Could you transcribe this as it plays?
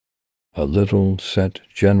A little set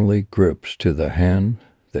gently grips to the hand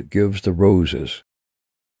that gives the roses.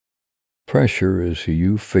 Pressure is who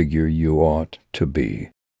you figure you ought to be,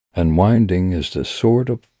 and winding is the sort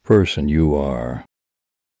of person you are.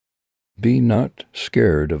 Be not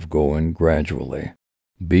scared of going gradually.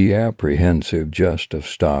 Be apprehensive just of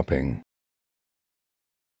stopping.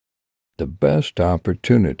 The best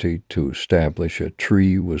opportunity to establish a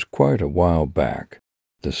tree was quite a while back.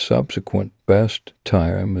 The subsequent best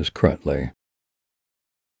time is currently.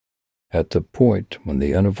 At the point when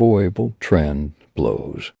the unavoidable trend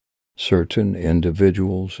blows, certain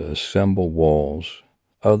individuals assemble walls,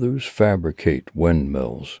 others fabricate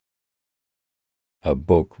windmills. A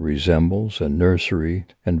book resembles a nursery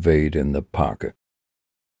conveyed in the pocket.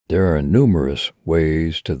 There are numerous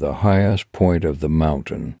ways to the highest point of the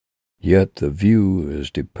mountain, yet the view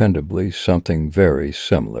is dependably something very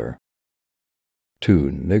similar.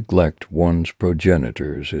 To neglect one's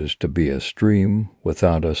progenitors is to be a stream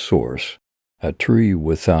without a source, a tree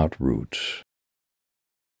without roots.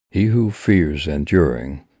 He who fears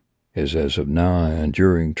enduring is as of now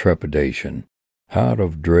enduring trepidation. Out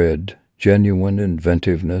of dread, genuine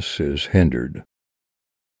inventiveness is hindered.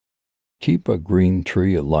 Keep a green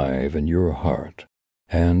tree alive in your heart,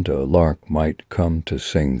 and a lark might come to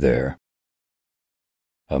sing there.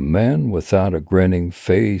 A man without a grinning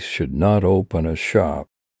face should not open a shop.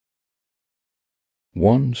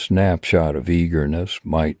 One snapshot of eagerness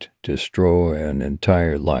might destroy an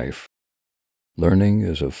entire life. Learning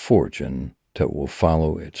is a fortune that will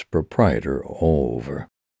follow its proprietor all over.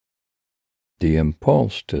 The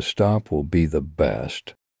impulse to stop will be the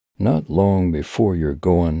best, not long before you're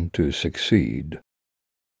going to succeed.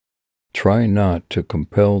 Try not to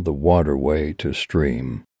compel the waterway to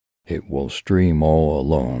stream. It will stream all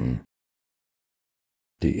alone.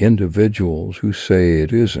 The individuals who say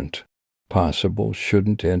it isn't possible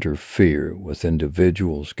shouldn't interfere with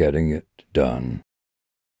individuals getting it done.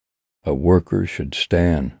 A worker should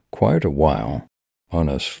stand quite a while on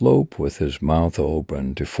a slope with his mouth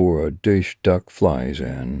open before a dish duck flies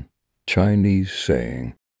in. Chinese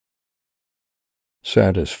saying.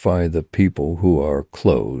 Satisfy the people who are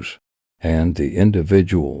close, and the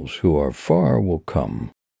individuals who are far will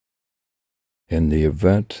come. In the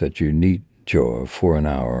event that you need joy for an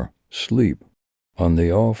hour, sleep. On the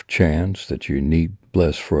off chance that you need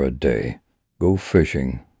bliss for a day, go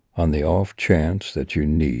fishing. On the off chance that you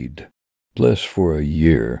need bliss for a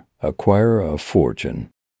year, acquire a fortune.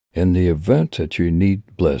 In the event that you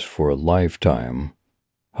need bliss for a lifetime,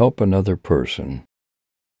 help another person.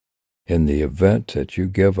 In the event that you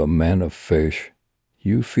give a man a fish,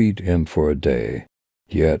 you feed him for a day.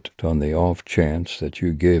 Yet, on the off chance that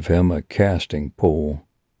you give him a casting pole,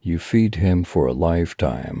 you feed him for a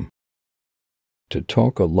lifetime. To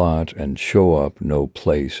talk a lot and show up no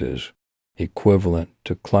places, equivalent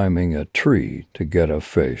to climbing a tree to get a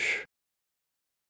fish.